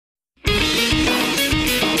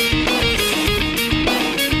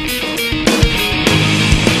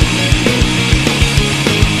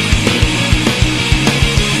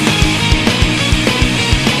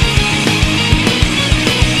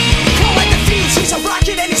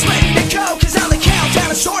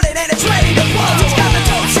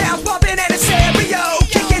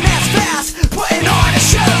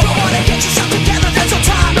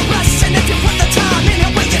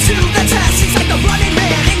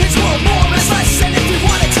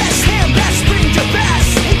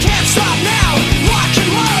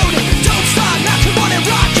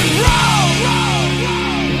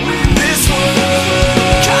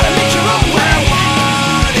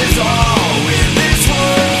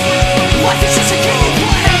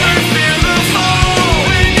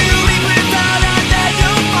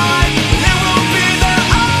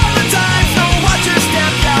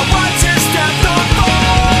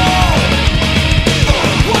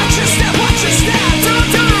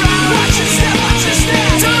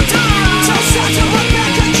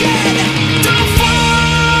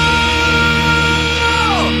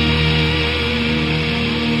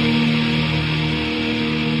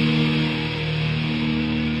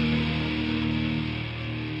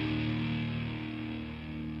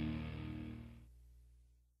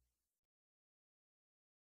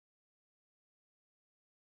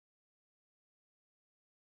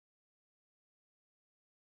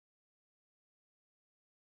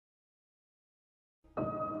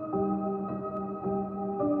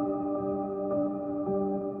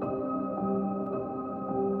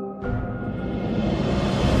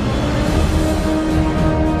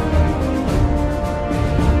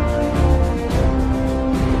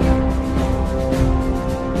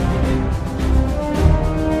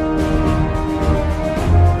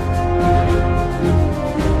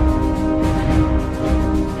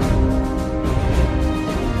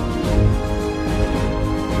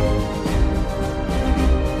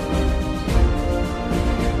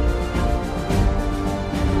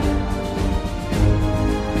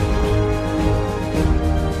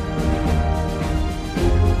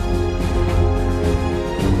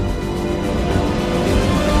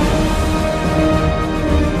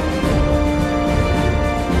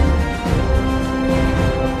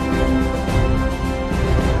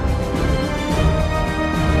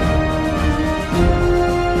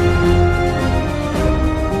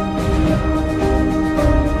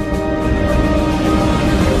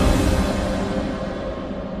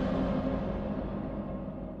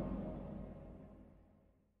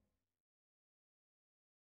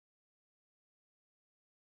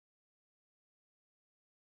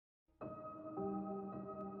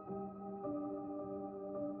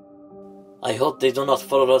I hope they do not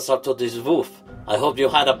follow us up to this roof. I hope you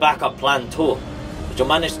had a backup plan too. Did you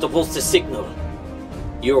manage to boost the signal?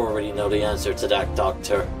 You already know the answer to that,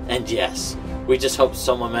 Doctor. And yes, we just hope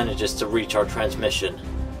someone manages to reach our transmission.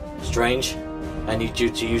 Strange, I need you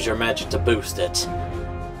to use your magic to boost it.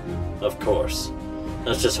 Of course.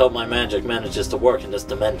 Let's just hope my magic manages to work in this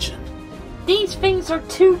dimension. These things are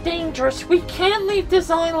too dangerous. We can't leave this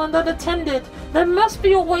island unattended. There must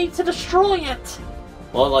be a way to destroy it.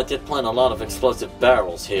 Well, I did plant a lot of explosive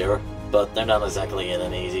barrels here, but they're not exactly in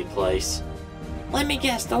an easy place. Let me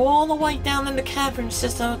guess, they're all the way down in the cavern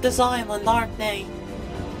system of this island, aren't they?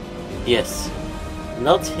 Yes.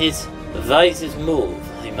 Not his wisest move,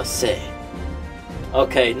 I must say.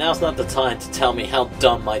 Okay, now's not the time to tell me how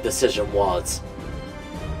dumb my decision was.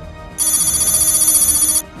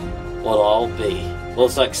 What'll all be?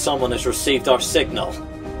 Looks like someone has received our signal.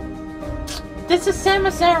 This is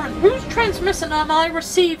Samus Aran. Whose transmission am I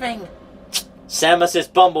receiving? Samus is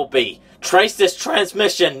Bumblebee. Trace this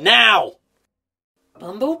transmission now!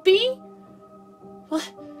 Bumblebee? What?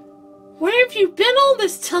 Where have you been all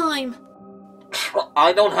this time?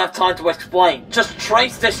 I don't have time to explain. Just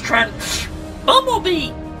trace this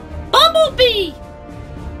Bumblebee! Bumblebee!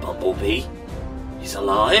 Bumblebee? He's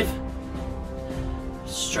alive?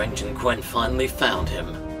 Strange and Gwen finally found him.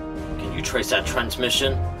 Can you trace that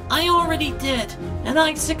transmission? I already did, and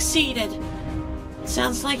I succeeded.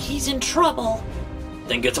 Sounds like he's in trouble.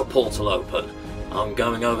 Then get a portal open. I'm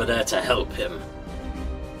going over there to help him.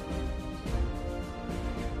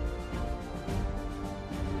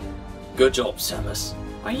 Good job, Samus.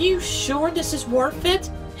 Are you sure this is worth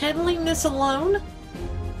it? Handling this alone?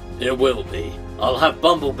 It will be. I'll have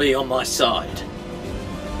Bumblebee on my side.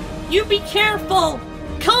 You be careful!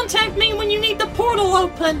 Contact me when you need the portal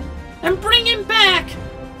open! And bring him back!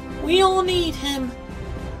 We all need him.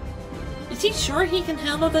 Is he sure he can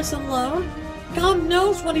handle this alone? God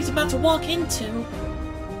knows what he's about to walk into.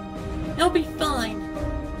 He'll be fine.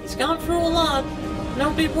 He's gone through a lot, and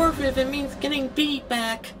it'll be worth it if it means getting B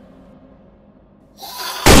back.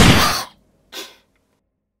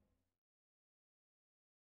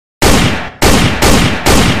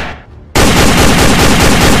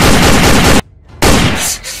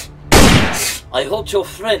 I hope your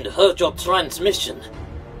friend heard your transmission.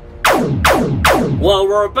 Well,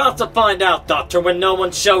 we're about to find out, Doctor, when no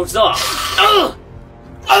one shows up.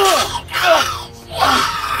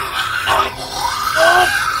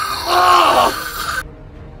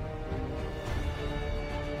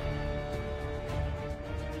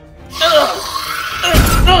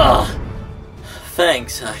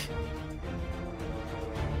 Thanks,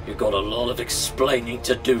 You got a lot of explaining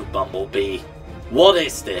to do, Bumblebee. What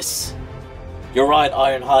is this? You're right,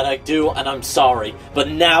 Ironhide, I do, and I'm sorry, but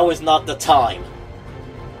now is not the time.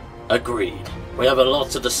 Agreed. We have a lot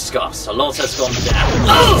to discuss. A lot has gone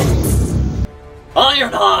down.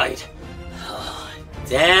 Ironhide!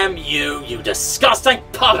 Damn you, you disgusting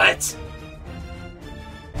puppet!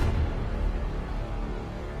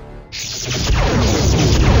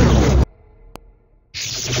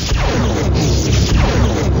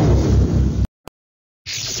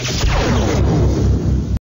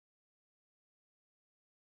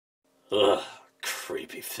 Ugh,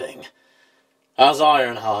 creepy thing. How's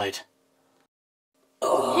Ironhide?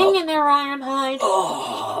 Hang in there, Ironhide.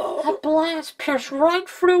 That blast pierced right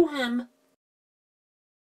through him.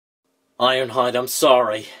 Ironhide, I'm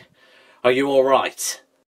sorry. Are you alright?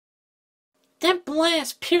 That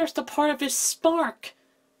blast pierced a part of his spark.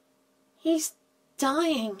 He's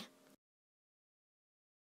dying.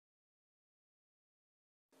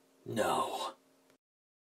 No.